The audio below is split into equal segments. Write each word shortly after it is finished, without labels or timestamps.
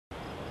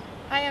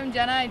Hi, I'm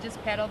Jenna. I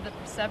just paddled the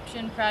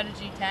Perception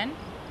Prodigy 10.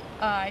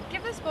 I'd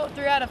give this boat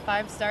 3 out of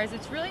 5 stars.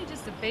 It's really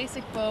just a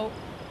basic boat,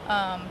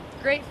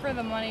 great for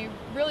the money,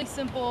 really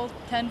simple,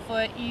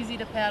 10-foot, easy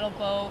to paddle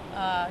boat,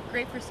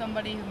 great for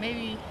somebody who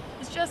maybe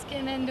is just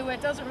getting into it,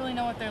 doesn't really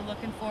know what they're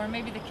looking for.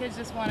 Maybe the kids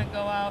just want to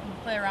go out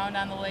and play around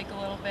on the lake a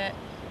little bit.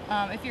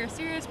 If you're a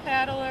serious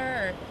paddler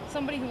or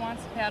somebody who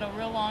wants to paddle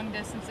real long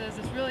distances,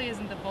 this really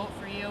isn't the boat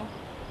for you.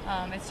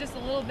 It's just a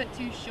little bit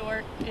too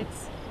short.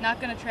 It's not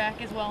going to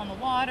track as well in the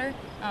water,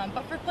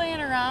 but for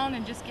playing around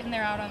and just getting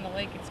there out on the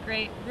lake, it's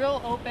great.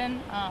 Real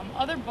open.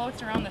 Other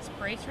boats around this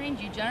price range,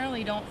 you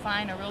generally don't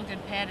find a real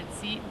good padded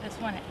seat. This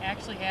one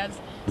actually has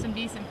some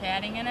decent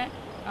padding in it.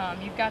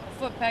 You've got the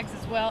foot pegs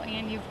as well,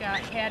 and you've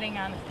got padding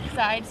on the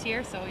sides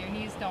here so your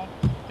knees don't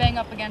bang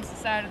up against the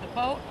side of the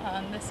boat.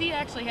 The seat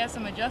actually has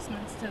some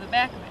adjustments to the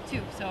back of it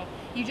too, so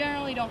you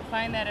generally don't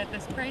find that at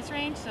this price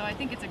range, so I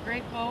think it's a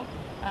great boat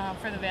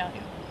for the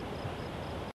value.